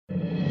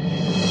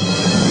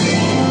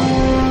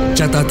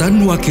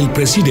Catatan Wakil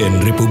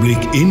Presiden Republik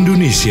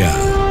Indonesia.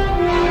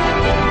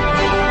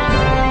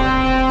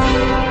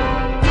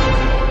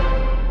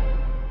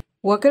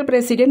 Wakil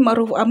Presiden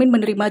Ma'ruf Amin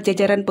menerima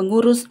jajaran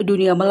pengurus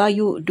Dunia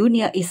Melayu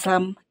Dunia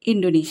Islam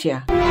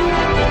Indonesia.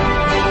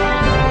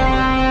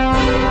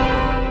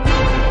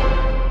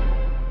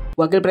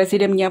 Wakil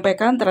Presiden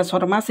menyampaikan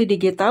transformasi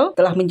digital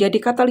telah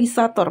menjadi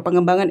katalisator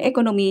pengembangan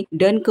ekonomi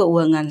dan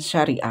keuangan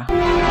syariah.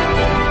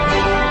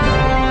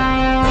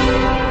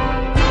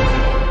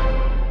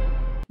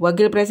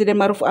 Wakil Presiden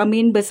Ma'ruf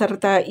Amin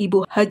beserta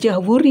Ibu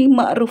Hajah Wuri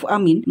Ma'ruf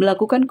Amin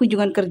melakukan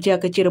kunjungan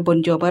kerja ke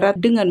Cirebon, Jawa Barat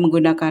dengan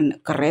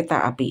menggunakan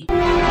kereta api.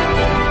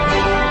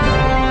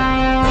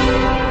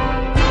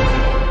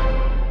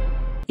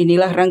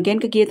 Inilah rangkaian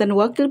kegiatan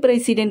Wakil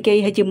Presiden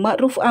Kiai Haji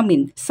Ma'ruf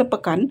Amin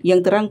sepekan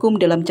yang terangkum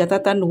dalam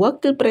Catatan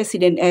Wakil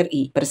Presiden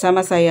RI.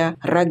 Bersama saya,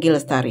 Ragi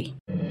Lestari.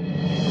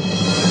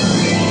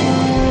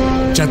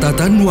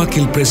 Catatan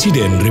Wakil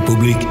Presiden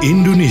Republik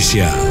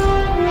Indonesia.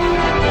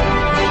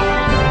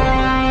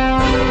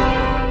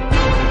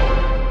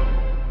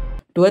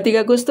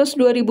 23 Agustus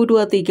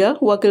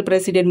 2023, Wakil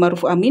Presiden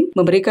Ma'ruf Amin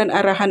memberikan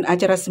arahan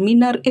acara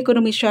seminar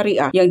ekonomi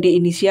syariah yang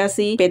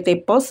diinisiasi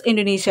PT Pos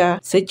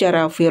Indonesia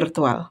secara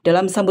virtual.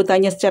 Dalam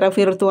sambutannya secara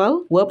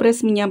virtual,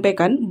 Wapres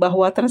menyampaikan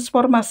bahwa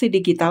transformasi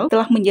digital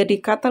telah menjadi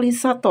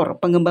katalisator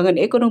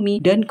pengembangan ekonomi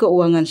dan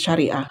keuangan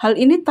syariah.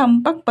 Hal ini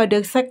tampak pada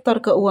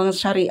sektor keuangan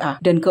syariah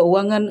dan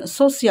keuangan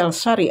sosial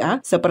syariah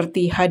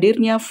seperti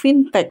hadirnya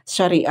fintech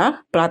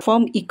syariah,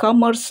 platform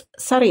e-commerce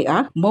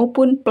syariah,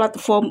 maupun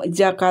platform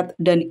zakat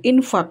dan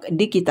infak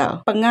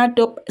digital.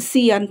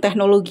 Pengadopsian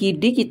teknologi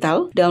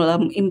digital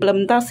dalam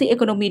implementasi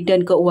ekonomi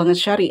dan keuangan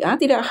syariah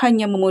tidak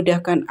hanya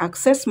memudahkan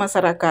akses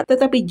masyarakat,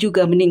 tetapi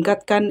juga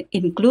meningkatkan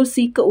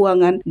inklusi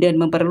keuangan dan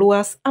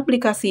memperluas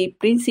aplikasi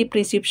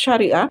prinsip-prinsip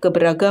syariah,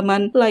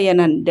 keberagaman,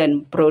 layanan,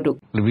 dan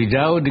produk. Lebih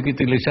jauh,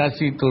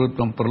 digitalisasi turut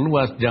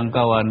memperluas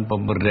jangkauan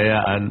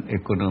pemberdayaan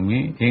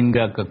ekonomi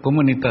hingga ke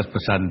komunitas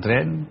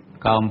pesantren,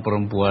 kaum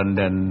perempuan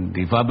dan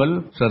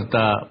difabel,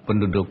 serta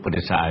penduduk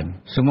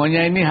pedesaan.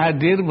 Semuanya ini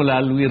hadir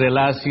melalui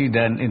relasi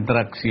dan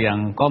interaksi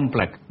yang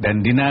kompleks dan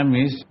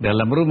dinamis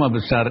dalam rumah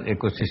besar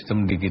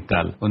ekosistem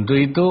digital.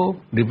 Untuk itu,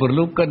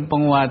 diperlukan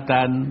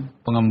penguatan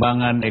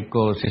pengembangan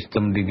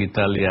ekosistem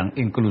digital yang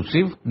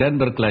inklusif dan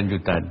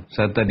berkelanjutan,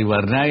 serta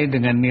diwarnai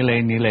dengan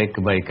nilai-nilai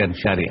kebaikan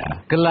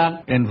syariah.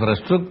 Kelak,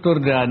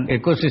 infrastruktur dan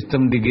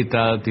ekosistem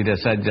digital tidak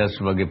saja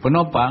sebagai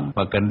penopang,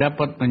 bahkan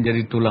dapat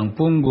menjadi tulang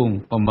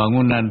punggung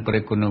pembangunan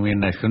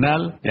perekonomian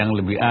nasional yang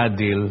lebih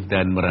adil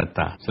dan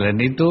merata. Selain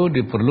itu,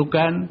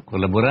 diperlukan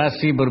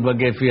kolaborasi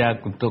berbagai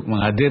pihak untuk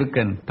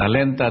menghadirkan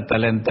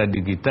talenta-talenta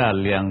digital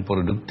yang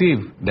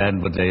produktif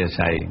dan berdaya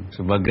saing.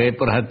 Sebagai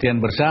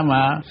perhatian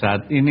bersama,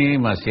 saat ini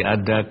masih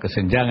ada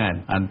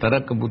kesenjangan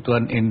antara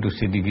kebutuhan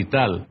industri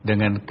digital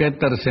dengan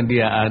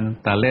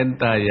ketersediaan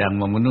talenta yang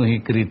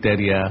memenuhi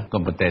kriteria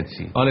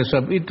kompetensi. Oleh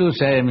sebab itu,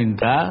 saya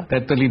minta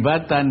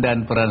keterlibatan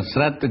dan peran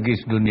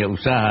strategis dunia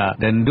usaha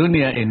dan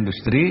dunia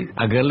industri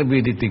agar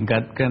lebih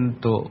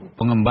ditingkatkan untuk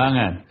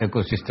pengembangan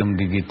ekosistem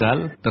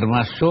digital,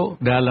 termasuk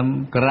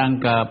dalam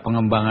kerangka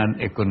pengembangan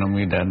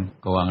ekonomi dan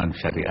keuangan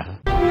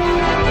syariah.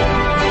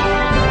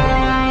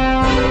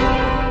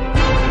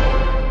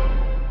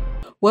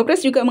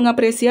 Wapres juga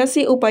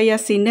mengapresiasi upaya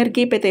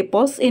sinergi PT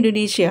Pos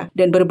Indonesia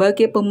dan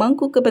berbagai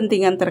pemangku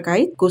kepentingan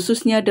terkait,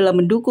 khususnya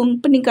dalam mendukung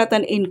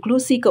peningkatan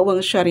inklusi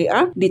keuangan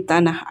syariah di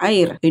tanah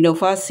air.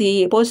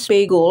 Inovasi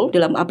Postpay Gold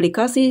dalam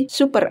aplikasi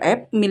Super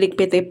App milik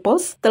PT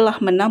Pos telah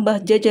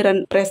menambah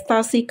jajaran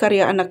prestasi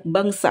karya anak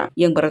bangsa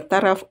yang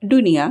bertaraf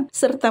dunia,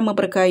 serta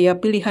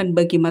memperkaya pilihan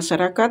bagi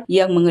masyarakat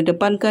yang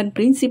mengedepankan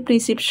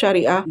prinsip-prinsip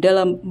syariah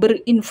dalam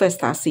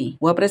berinvestasi.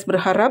 Wapres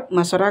berharap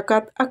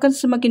masyarakat akan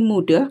semakin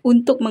mudah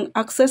untuk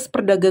mengakses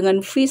perdagangan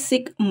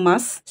fisik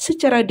emas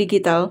secara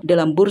digital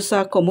dalam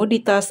bursa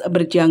komoditas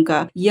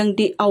berjangka yang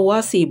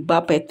diawasi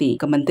Bapeti,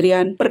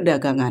 Kementerian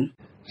Perdagangan.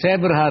 Saya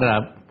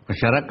berharap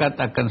masyarakat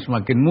akan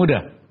semakin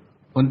mudah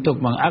untuk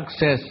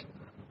mengakses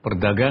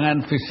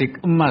perdagangan fisik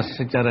emas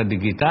secara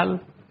digital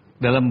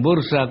dalam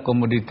bursa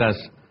komoditas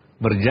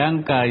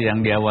berjangka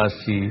yang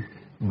diawasi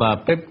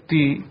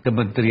Bapeti,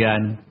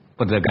 Kementerian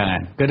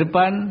Perdagangan. Ke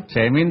depan,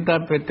 saya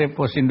minta PT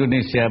Pos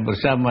Indonesia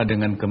bersama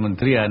dengan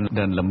kementerian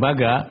dan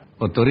lembaga,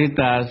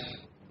 otoritas,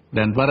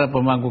 dan para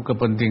pemangku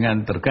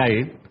kepentingan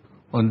terkait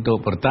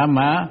untuk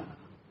pertama,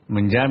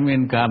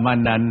 menjamin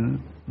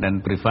keamanan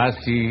dan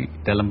privasi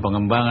dalam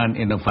pengembangan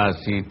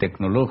inovasi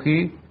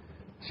teknologi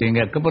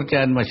sehingga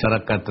kepercayaan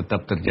masyarakat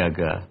tetap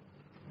terjaga.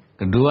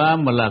 Kedua,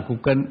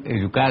 melakukan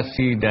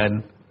edukasi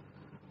dan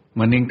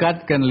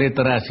meningkatkan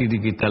literasi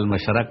digital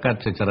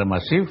masyarakat secara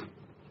masif.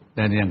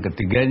 Dan yang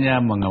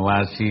ketiganya,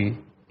 mengawasi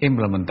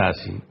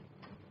implementasi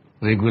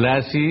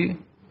regulasi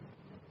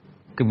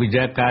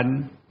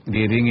kebijakan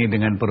diiringi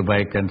dengan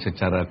perbaikan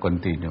secara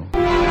kontinu.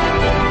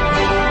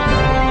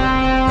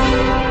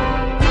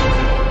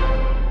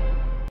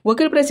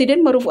 Wakil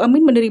Presiden Maruf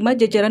Amin menerima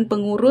jajaran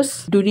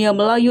pengurus Dunia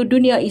Melayu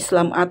Dunia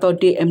Islam atau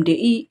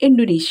DMDI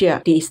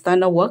Indonesia di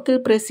Istana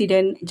Wakil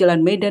Presiden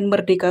Jalan Medan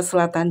Merdeka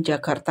Selatan,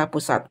 Jakarta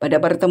Pusat.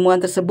 Pada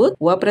pertemuan tersebut,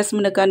 Wapres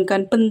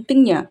menekankan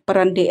pentingnya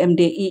peran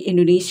DMDI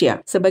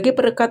Indonesia sebagai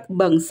perekat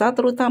bangsa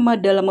terutama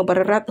dalam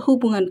mempererat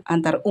hubungan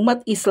antar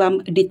umat Islam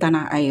di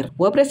tanah air.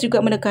 Wapres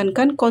juga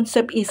menekankan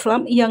konsep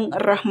Islam yang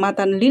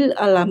rahmatan lil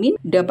alamin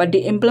dapat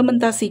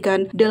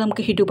diimplementasikan dalam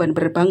kehidupan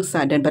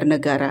berbangsa dan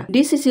bernegara.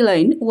 Di sisi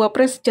lain,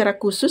 Wapres secara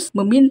khusus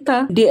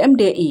meminta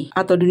DMDI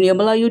atau Dunia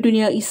Melayu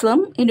Dunia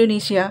Islam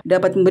Indonesia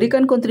dapat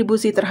memberikan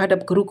kontribusi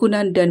terhadap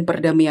kerukunan dan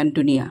perdamaian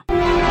dunia.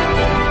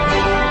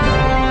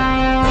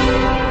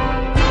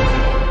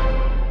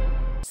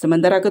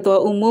 Sementara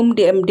Ketua Umum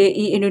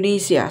DMDI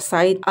Indonesia,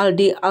 Said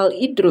Aldi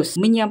Al-Idrus,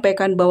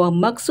 menyampaikan bahwa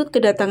maksud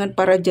kedatangan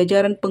para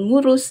jajaran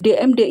pengurus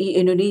DMDI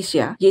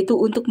Indonesia yaitu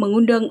untuk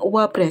mengundang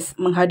Wapres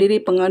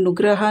menghadiri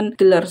penganugerahan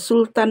gelar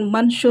Sultan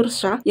Mansur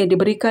Shah yang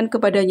diberikan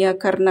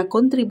kepadanya karena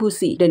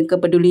kontribusi dan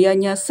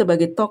kepeduliannya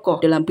sebagai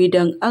tokoh dalam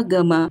bidang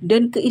agama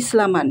dan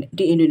keislaman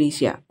di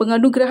Indonesia.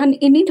 Penganugerahan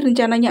ini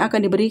rencananya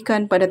akan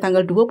diberikan pada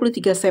tanggal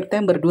 23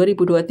 September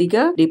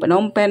 2023 di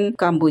Phnom Penh,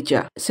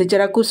 Kamboja.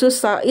 Secara khusus,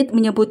 Said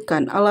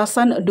menyebutkan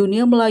alasan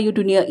Dunia Melayu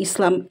Dunia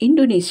Islam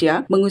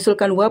Indonesia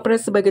mengusulkan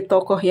Wapres sebagai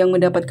tokoh yang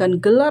mendapatkan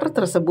gelar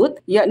tersebut,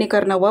 yakni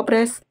karena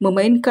Wapres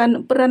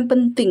memainkan peran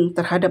penting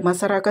terhadap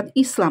masyarakat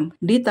Islam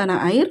di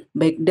tanah air,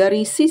 baik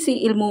dari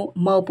sisi ilmu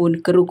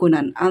maupun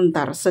kerukunan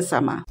antar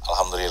sesama.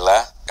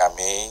 Alhamdulillah,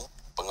 kami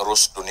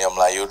pengurus Dunia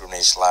Melayu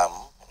Dunia Islam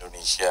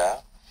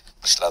Indonesia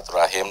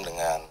bersilaturahim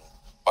dengan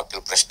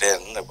Wakil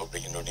Presiden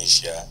Republik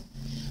Indonesia.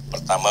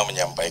 Pertama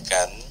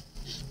menyampaikan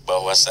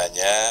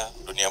bahwasanya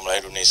Dunia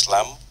Melayu Dunia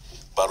Islam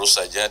baru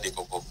saja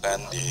dikukuhkan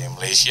di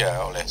Malaysia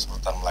oleh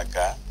Sultan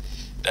Melaka,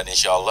 dan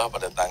insya Allah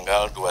pada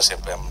tanggal 2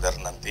 September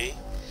nanti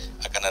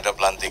akan ada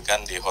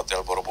pelantikan di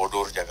Hotel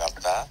Borobudur,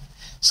 Jakarta,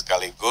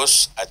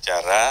 sekaligus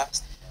acara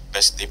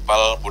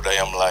Festival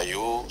Budaya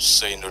Melayu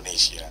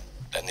se-Indonesia.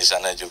 Dan di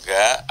sana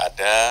juga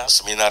ada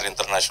seminar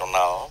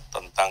internasional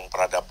tentang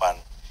peradaban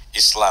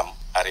Islam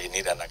hari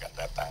ini dan akan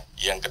datang.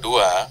 Yang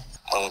kedua,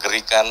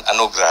 memberikan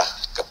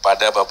anugerah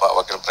kepada Bapak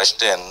Wakil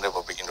Presiden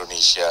Republik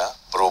Indonesia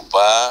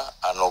berupa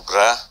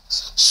anugerah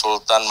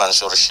Sultan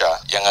Mansur Shah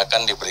yang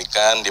akan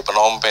diberikan di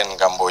Phnom Penh,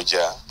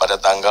 Kamboja pada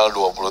tanggal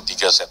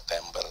 23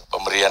 September.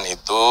 Pemberian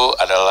itu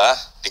adalah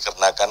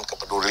dikarenakan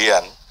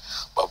kepedulian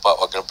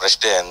Bapak Wakil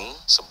Presiden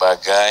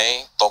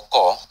sebagai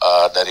tokoh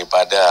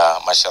daripada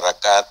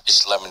masyarakat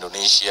Islam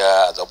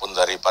Indonesia ataupun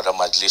daripada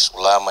Majelis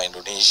Ulama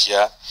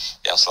Indonesia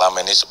yang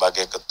selama ini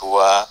sebagai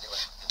Ketua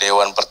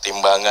Dewan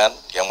Pertimbangan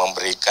yang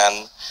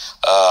memberikan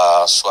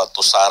suatu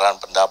saran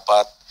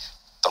pendapat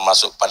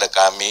termasuk pada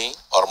kami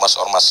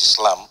ormas-ormas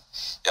Islam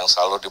yang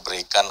selalu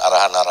diberikan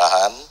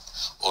arahan-arahan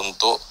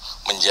untuk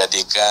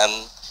menjadikan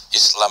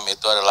Islam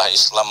itu adalah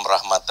Islam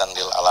rahmatan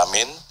lil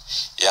alamin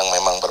yang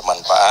memang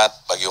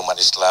bermanfaat bagi umat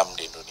Islam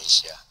di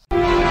Indonesia.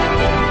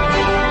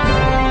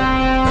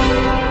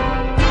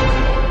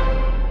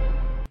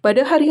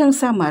 Pada hari yang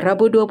sama,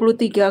 Rabu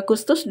 23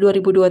 Agustus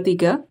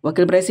 2023,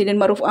 Wakil Presiden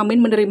Maruf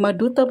Amin menerima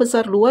Duta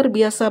Besar Luar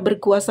Biasa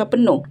Berkuasa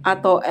Penuh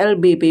atau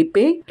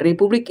LBBP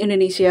Republik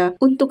Indonesia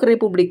untuk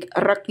Republik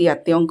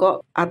Rakyat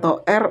Tiongkok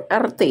atau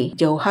RRT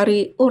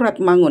Jauhari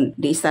Uratmangun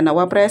di Istana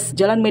Wapres,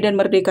 Jalan Medan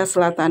Merdeka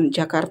Selatan,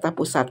 Jakarta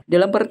Pusat.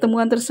 Dalam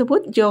pertemuan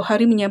tersebut,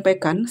 Jauhari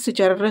menyampaikan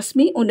secara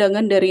resmi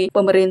undangan dari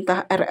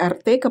pemerintah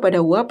RRT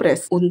kepada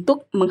Wapres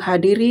untuk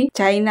menghadiri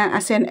China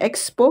ASEAN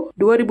Expo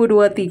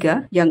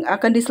 2023 yang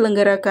akan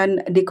diselenggarakan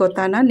di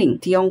kota Nanning,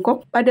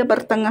 Tiongkok pada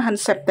pertengahan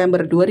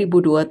September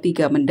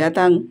 2023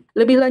 mendatang.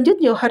 Lebih lanjut,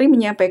 Jauhari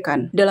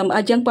menyampaikan, dalam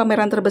ajang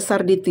pameran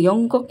terbesar di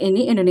Tiongkok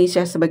ini,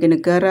 Indonesia sebagai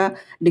negara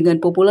dengan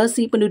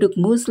populasi penduduk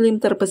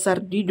Muslim terbesar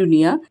di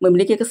dunia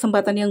memiliki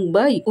kesempatan yang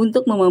baik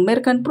untuk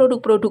memamerkan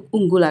produk-produk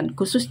unggulan,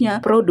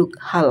 khususnya produk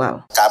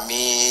halal.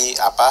 Kami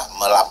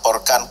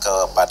melaporkan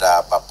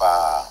kepada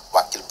Bapak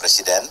Wakil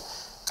Presiden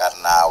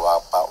karena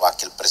Bapak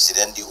Wakil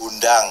Presiden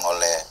diundang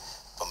oleh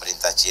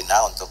pemerintah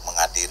Cina untuk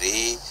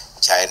menghadiri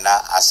China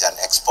ASEAN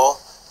Expo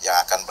yang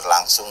akan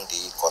berlangsung di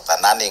kota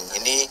Nanning.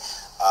 Ini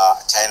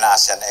China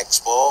ASEAN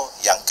Expo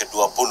yang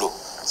ke-20,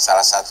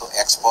 salah satu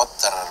expo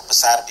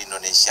terbesar di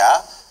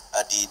Indonesia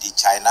di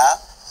China,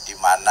 di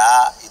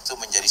mana itu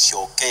menjadi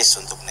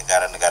showcase untuk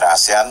negara-negara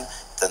ASEAN.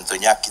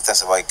 Tentunya kita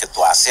sebagai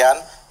ketua ASEAN,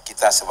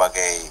 kita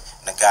sebagai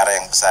negara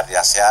yang besar di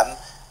ASEAN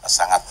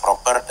sangat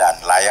proper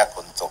dan layak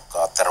untuk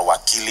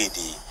terwakili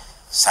di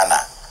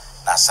sana.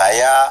 Nah,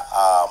 saya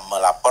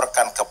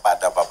melaporkan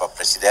kepada Bapak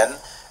Presiden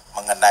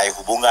mengenai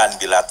hubungan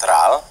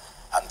bilateral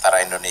antara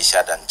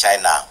Indonesia dan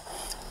China.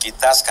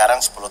 Kita sekarang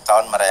 10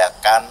 tahun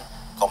merayakan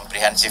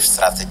Comprehensive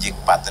Strategic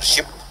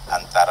Partnership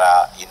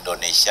antara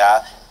Indonesia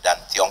dan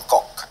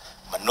Tiongkok.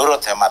 Menurut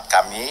hemat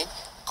kami,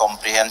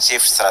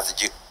 Comprehensive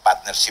Strategic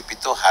Partnership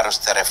itu harus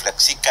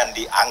terefleksikan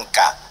di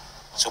angka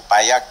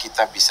supaya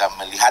kita bisa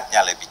melihatnya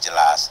lebih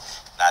jelas.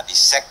 Nah, di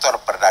sektor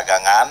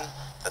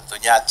perdagangan,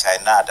 tentunya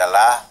China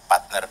adalah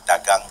partner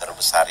dagang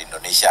terbesar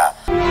Indonesia.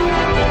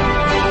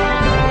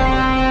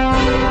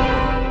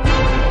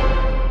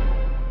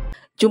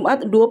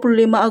 Jumat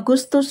 25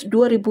 Agustus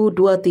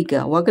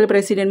 2023, Wakil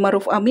Presiden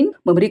Maruf Amin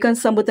memberikan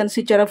sambutan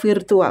secara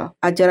virtual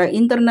acara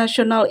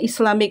International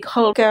Islamic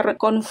Healthcare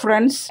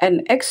Conference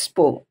and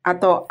Expo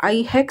atau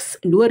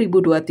IHEX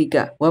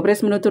 2023. Wapres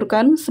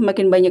menuturkan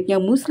semakin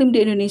banyaknya Muslim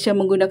di Indonesia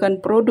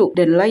menggunakan produk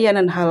dan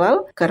layanan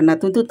halal karena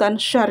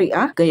tuntutan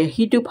syariah, gaya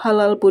hidup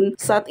halal pun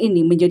saat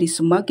ini menjadi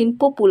semakin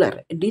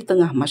populer di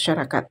tengah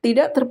masyarakat.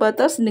 Tidak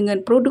terbatas dengan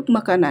produk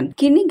makanan,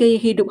 kini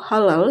gaya hidup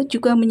halal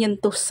juga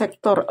menyentuh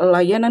sektor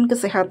layanan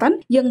kesehatan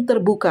yang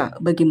terbuka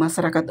bagi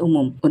masyarakat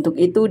umum. Untuk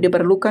itu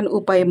diperlukan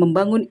upaya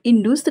membangun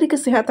industri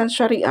kesehatan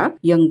syariah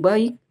yang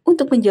baik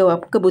untuk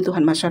menjawab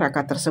kebutuhan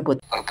masyarakat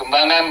tersebut.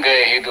 Perkembangan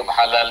gaya hidup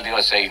halal di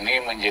masa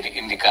ini menjadi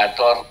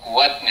indikator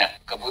kuatnya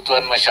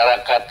kebutuhan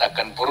masyarakat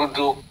akan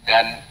produk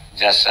dan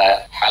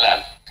jasa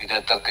halal.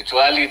 Tidak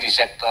terkecuali di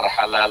sektor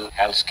halal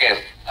healthcare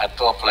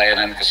atau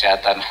pelayanan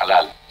kesehatan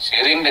halal.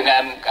 Seiring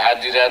dengan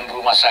kehadiran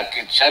rumah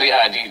sakit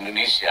syariah di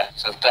Indonesia,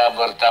 serta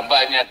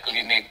bertambahnya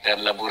klinik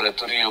dan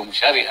laboratorium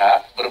syariah,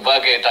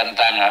 berbagai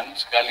tantangan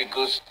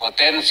sekaligus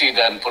potensi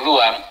dan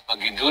peluang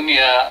bagi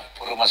dunia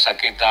rumah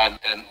sakitan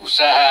dan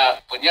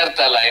usaha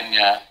penyerta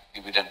lainnya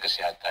di bidang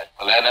kesehatan.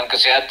 Pelayanan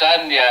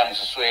kesehatan yang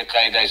sesuai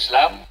kaidah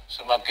Islam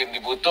semakin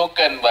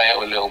dibutuhkan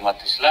baik oleh umat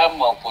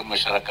Islam maupun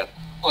masyarakat.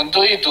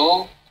 Untuk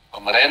itu,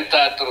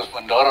 pemerintah terus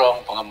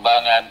mendorong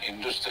pengembangan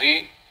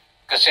industri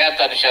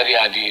kesehatan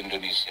syariah di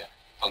Indonesia.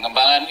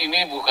 Pengembangan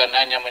ini bukan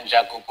hanya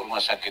mencakup rumah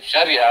sakit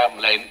syariah,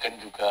 melainkan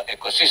juga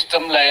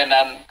ekosistem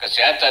layanan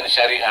kesehatan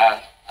syariah,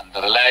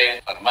 antara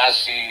lain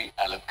farmasi,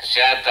 alat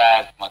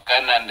kesehatan,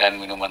 makanan, dan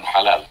minuman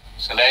halal.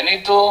 Selain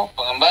itu,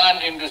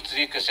 pengembangan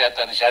industri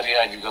kesehatan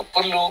syariah juga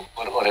perlu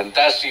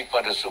berorientasi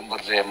pada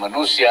sumber daya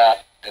manusia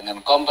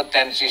dengan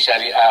kompetensi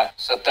syariah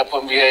serta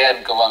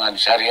pembiayaan keuangan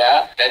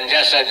syariah dan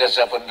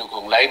jasa-jasa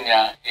pendukung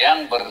lainnya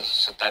yang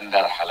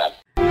berstandar halal.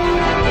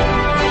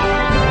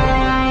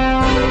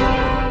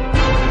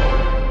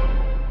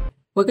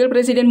 Wakil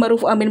Presiden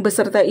Maruf Amin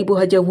beserta Ibu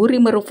Haja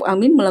Wuri Maruf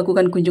Amin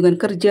melakukan kunjungan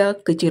kerja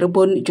ke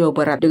Cirebon, Jawa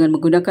Barat dengan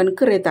menggunakan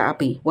kereta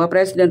api.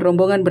 Wapres dan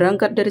rombongan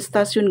berangkat dari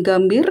stasiun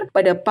Gambir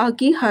pada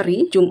pagi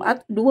hari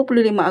Jumat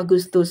 25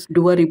 Agustus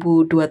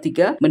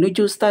 2023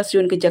 menuju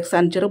stasiun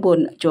Kejaksaan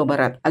Cirebon, Jawa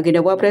Barat. Agenda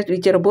Wapres di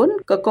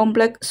Cirebon ke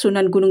Komplek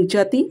Sunan Gunung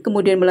Jati,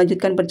 kemudian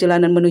melanjutkan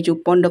perjalanan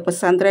menuju Pondok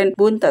Pesantren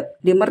Buntet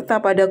di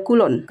Mertapada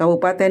Kulon,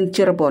 Kabupaten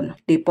Cirebon.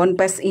 Di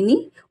Ponpes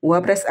ini,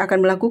 Wapres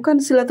akan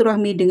melakukan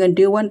silaturahmi dengan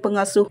Dewan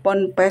Pengasuh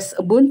Ponpes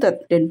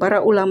Buntet dan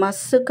para ulama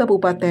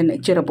se-Kabupaten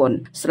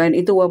Cirebon. Selain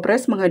itu,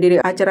 Wapres menghadiri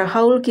acara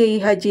Haul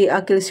Kiai Haji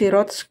Akil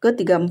Siroj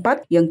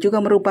ke-34 yang juga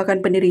merupakan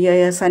pendiri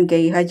Yayasan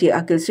Kiai Haji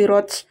Akil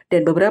Siroj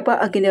dan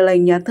beberapa agenda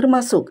lainnya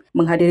termasuk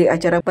menghadiri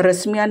acara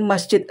peresmian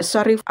Masjid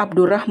Syarif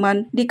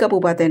Abdurrahman di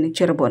Kabupaten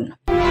Cirebon.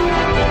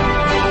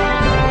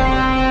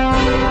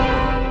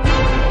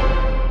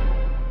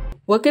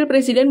 Wakil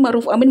Presiden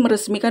Maruf Amin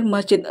meresmikan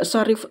Masjid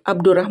Syarif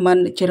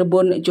Abdurrahman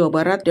Cirebon, Jawa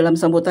Barat. Dalam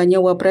sambutannya,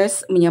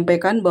 Wapres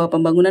menyampaikan bahwa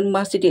pembangunan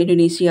masjid di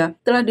Indonesia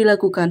telah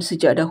dilakukan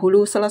sejak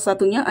dahulu. Salah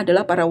satunya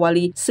adalah para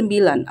wali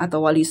 9 atau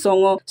wali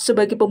songo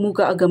sebagai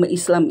pemuka agama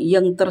Islam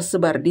yang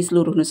tersebar di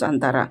seluruh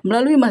Nusantara.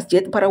 Melalui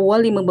masjid, para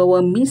wali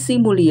membawa misi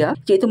mulia,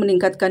 yaitu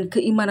meningkatkan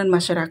keimanan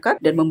masyarakat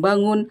dan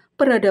membangun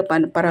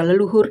peradaban para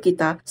leluhur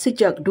kita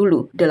sejak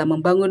dulu dalam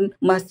membangun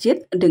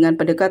masjid dengan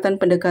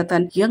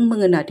pendekatan-pendekatan yang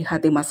mengena di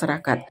hati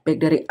masyarakat, baik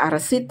dari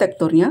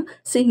arsitekturnya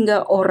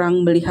sehingga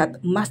orang melihat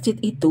masjid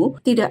itu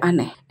tidak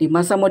aneh. Di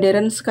masa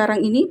modern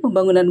sekarang ini,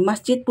 pembangunan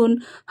masjid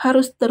pun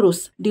harus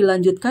terus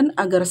dilanjutkan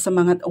agar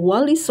semangat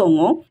wali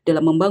songo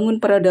dalam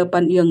membangun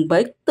peradaban yang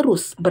baik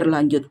terus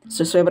berlanjut.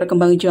 Sesuai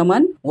berkembang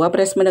zaman,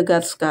 Wapres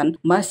menegaskan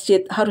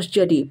masjid harus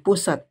jadi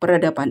pusat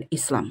peradaban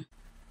Islam.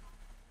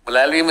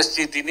 Melalui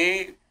masjid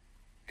ini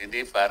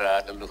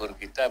para leluhur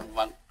kita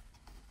memang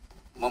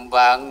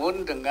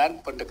membangun dengan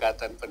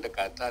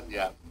pendekatan-pendekatan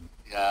yang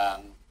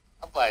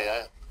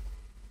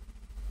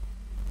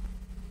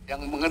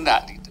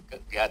mengena di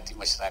hati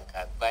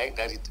masyarakat, baik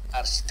dari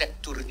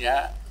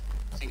arsitekturnya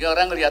sehingga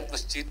orang lihat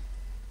masjid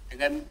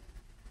dengan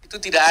itu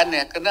tidak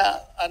aneh,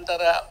 karena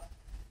antara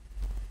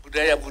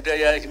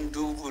budaya-budaya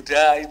Hindu,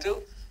 Buddha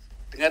itu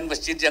dengan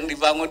masjid yang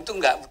dibangun itu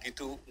nggak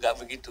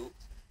begitu.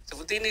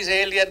 Seperti ini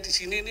saya lihat di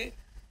sini nih.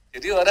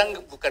 Jadi orang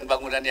bukan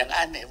bangunan yang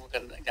aneh,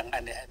 bukan yang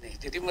aneh-aneh.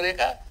 Jadi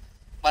mereka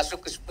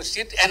masuk ke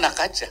masjid enak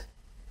aja,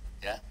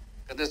 ya,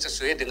 karena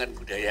sesuai dengan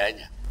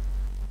budayanya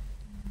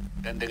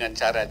dan dengan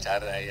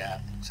cara-cara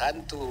yang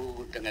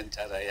santun, dengan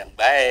cara yang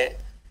baik,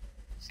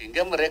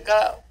 sehingga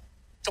mereka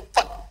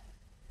cepat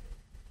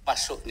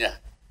masuknya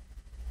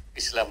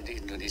Islam di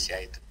Indonesia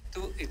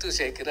itu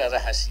saya kira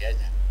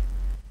rahasianya.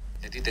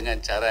 Jadi dengan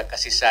cara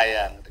kasih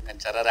sayang,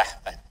 dengan cara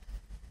rahmat,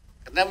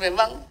 karena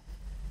memang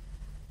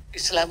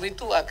Islam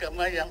itu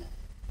agama yang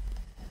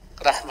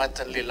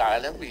rahmatan lil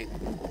alamin.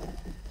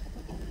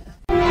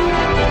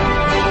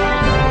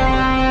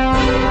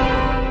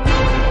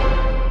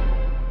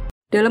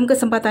 Dalam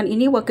kesempatan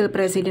ini, Wakil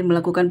Presiden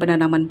melakukan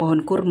penanaman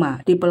pohon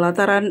kurma di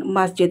pelataran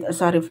Masjid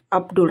Syarif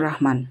Abdul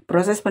Rahman.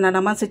 Proses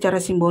penanaman secara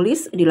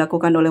simbolis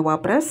dilakukan oleh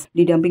Wapres,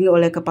 didampingi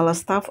oleh Kepala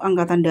Staf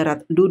Angkatan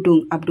Darat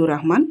Dudung Abdul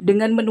Rahman,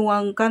 dengan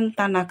menuangkan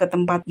tanah ke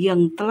tempat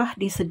yang telah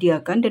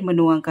disediakan dan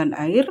menuangkan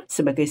air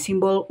sebagai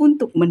simbol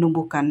untuk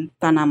menumbuhkan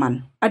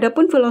tanaman.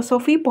 Adapun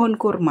filosofi pohon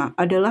kurma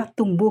adalah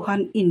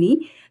tumbuhan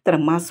ini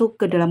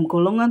termasuk ke dalam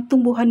golongan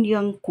tumbuhan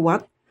yang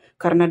kuat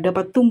karena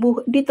dapat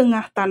tumbuh di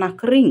tengah tanah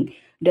kering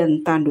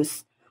dan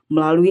tandus.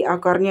 Melalui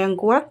akarnya yang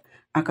kuat,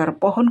 akar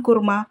pohon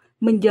kurma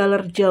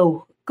menjalar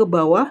jauh ke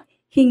bawah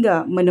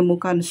hingga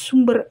menemukan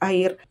sumber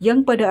air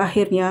yang pada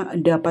akhirnya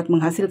dapat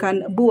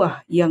menghasilkan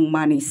buah yang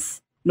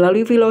manis.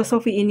 Melalui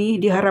filosofi ini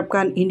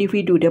diharapkan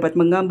individu dapat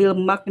mengambil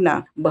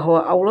makna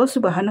bahwa Allah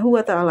Subhanahu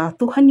wa Ta'ala,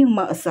 Tuhan yang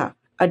Maha Esa,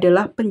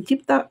 adalah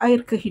pencipta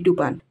air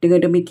kehidupan.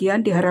 Dengan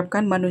demikian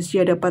diharapkan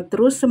manusia dapat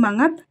terus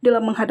semangat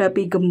dalam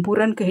menghadapi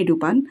gempuran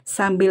kehidupan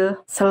sambil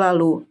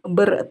selalu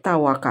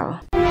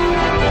bertawakal.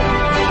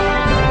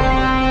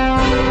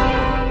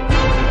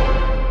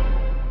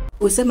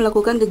 Usai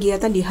melakukan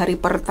kegiatan di hari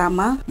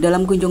pertama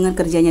dalam kunjungan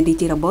kerjanya di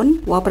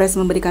Cirebon, Wapres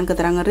memberikan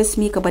keterangan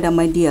resmi kepada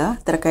media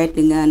terkait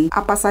dengan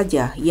apa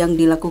saja yang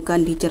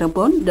dilakukan di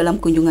Cirebon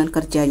dalam kunjungan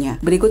kerjanya.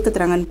 Berikut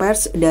keterangan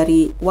pers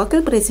dari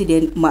Wakil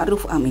Presiden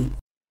Ma'ruf Amin.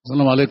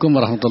 Assalamualaikum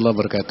warahmatullahi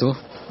wabarakatuh.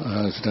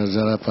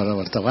 Saudara-saudara para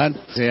wartawan,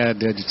 saya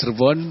ada di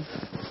Cirebon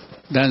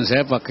dan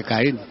saya pakai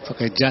kain,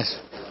 pakai jas.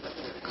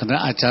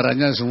 Karena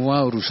acaranya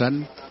semua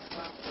urusan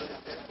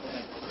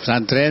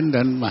pesantren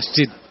dan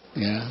masjid,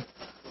 ya.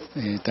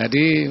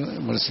 Tadi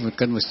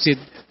meresmikan masjid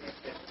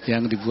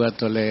yang dibuat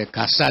oleh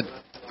Kasat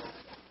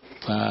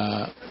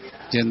Pak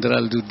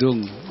Jenderal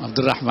Dudung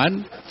Abdul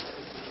Rahman.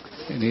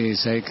 Ini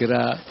saya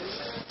kira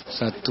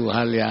satu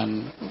hal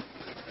yang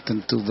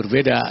tentu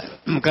berbeda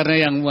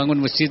karena yang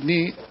bangun masjid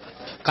ini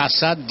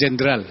Kasat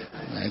Jenderal.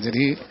 Nah,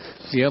 jadi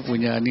dia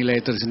punya nilai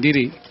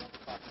tersendiri.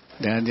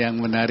 Dan yang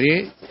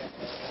menarik,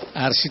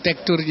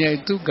 arsitekturnya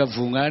itu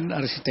gabungan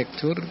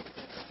arsitektur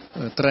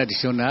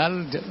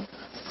tradisional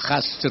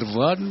khas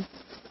Cirebon,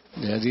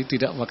 jadi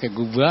tidak pakai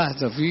gubah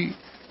tapi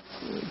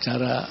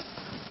cara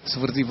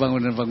seperti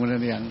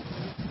bangunan-bangunan yang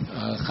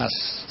khas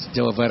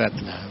Jawa Barat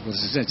lah,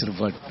 khususnya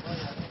Cirebon.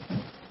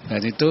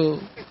 Dan itu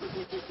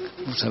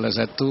salah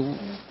satu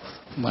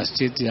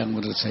masjid yang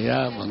menurut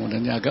saya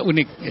bangunannya agak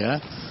unik, ya,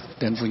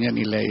 dan punya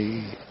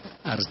nilai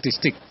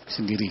artistik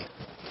sendiri.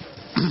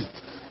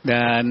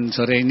 Dan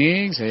sore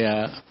ini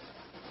saya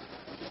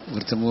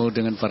bertemu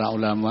dengan para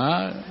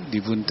ulama di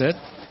Buntet.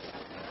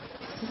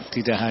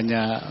 Tidak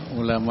hanya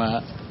ulama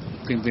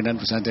pimpinan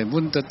pesantren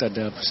Buntet,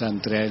 ada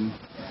pesantren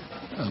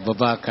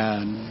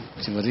Babakan,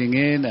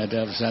 Ciberingin,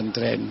 ada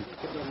pesantren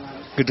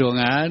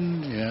Gedongan,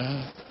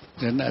 ya,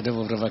 dan ada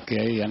beberapa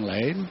kiai yang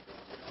lain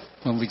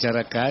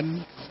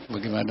membicarakan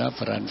bagaimana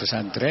peran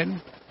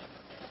pesantren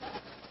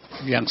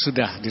yang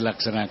sudah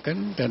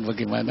dilaksanakan dan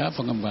bagaimana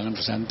pengembangan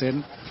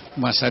pesantren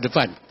masa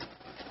depan,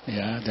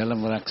 ya,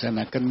 dalam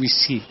melaksanakan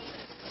misi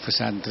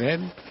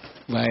pesantren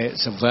baik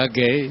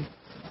sebagai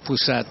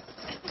pusat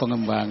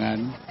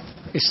pengembangan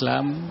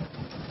Islam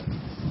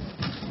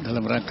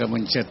dalam rangka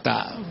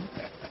mencetak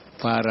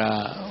para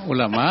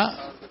ulama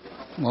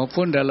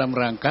maupun dalam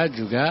rangka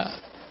juga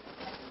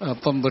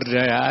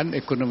pemberdayaan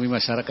ekonomi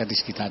masyarakat di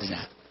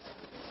sekitarnya.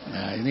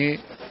 Nah, ini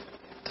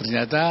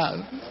ternyata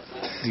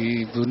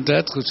di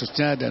Buntet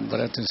khususnya dan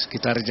pada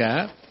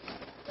sekitarnya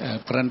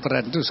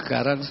peran-peran itu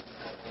sekarang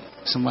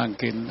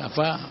semakin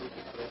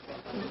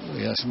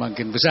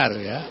semakin besar,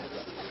 ya.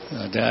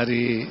 Nah,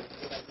 dari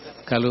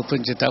kalau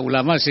pencetak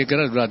ulama saya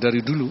kira sudah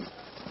dari dulu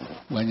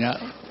banyak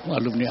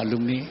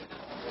alumni-alumni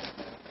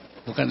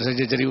bukan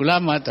saja jadi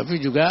ulama tapi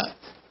juga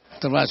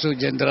termasuk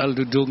Jenderal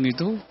Dudung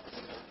itu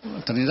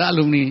ternyata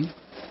alumni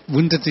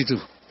Buntet itu.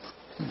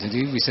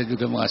 Jadi bisa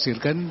juga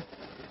menghasilkan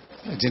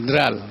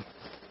jenderal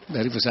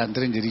dari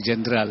pesantren jadi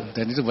jenderal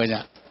dan itu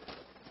banyak.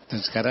 Dan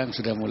sekarang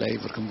sudah mulai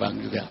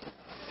berkembang juga.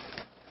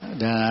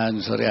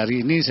 Dan sore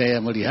hari ini saya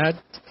melihat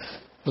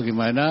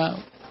bagaimana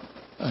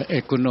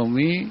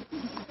ekonomi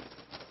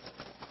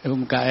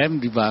UMKM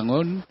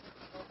dibangun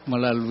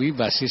melalui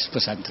basis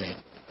pesantren.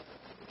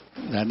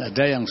 Dan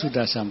ada yang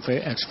sudah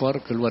sampai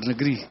ekspor ke luar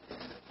negeri,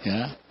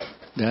 ya.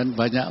 Dan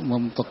banyak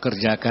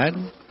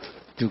mempekerjakan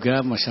juga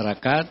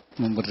masyarakat,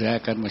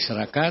 memberdayakan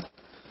masyarakat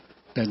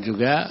dan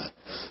juga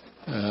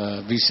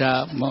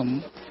bisa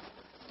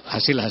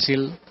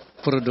hasil-hasil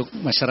produk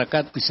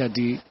masyarakat bisa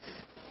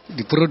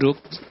diproduk,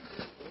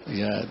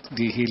 ya,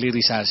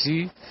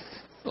 dihilirisasi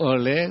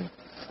oleh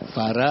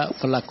para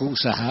pelaku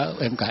usaha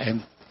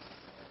UMKM.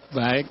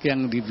 Baik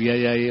yang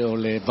dibiayai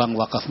oleh Bank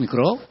Wakaf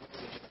Mikro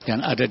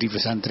yang ada di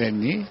pesantren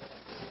ini,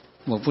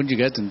 maupun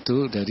juga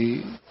tentu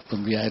dari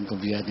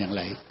pembiayaan-pembiayaan yang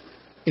lain.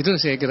 Itu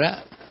saya kira,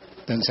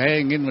 dan saya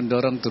ingin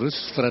mendorong terus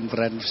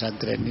peran-peran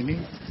pesantren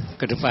ini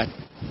ke depan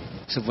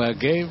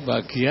sebagai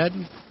bagian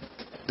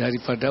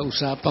daripada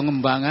usaha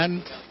pengembangan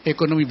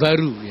ekonomi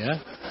baru, ya,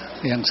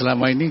 yang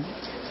selama ini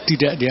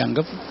tidak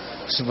dianggap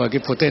sebagai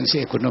potensi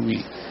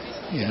ekonomi.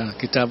 Ya,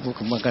 kita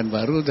kembangkan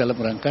baru dalam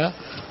rangka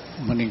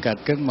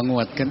meningkatkan,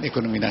 menguatkan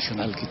ekonomi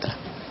nasional kita.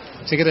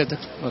 Saya kira itu.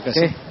 Terima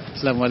kasih.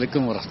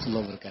 Assalamualaikum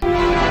warahmatullahi wabarakatuh.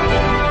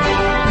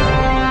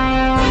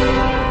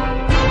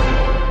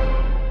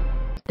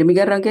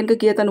 Demikian rangkaian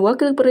kegiatan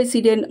Wakil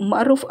Presiden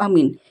Ma'ruf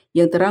Amin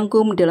yang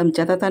terangkum dalam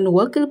Catatan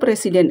Wakil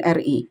Presiden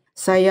RI.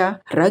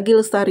 Saya, Ragi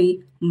Lestari,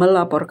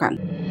 melaporkan.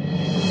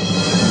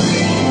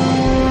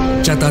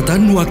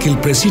 Catatan Wakil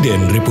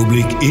Presiden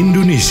Republik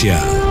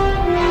Indonesia.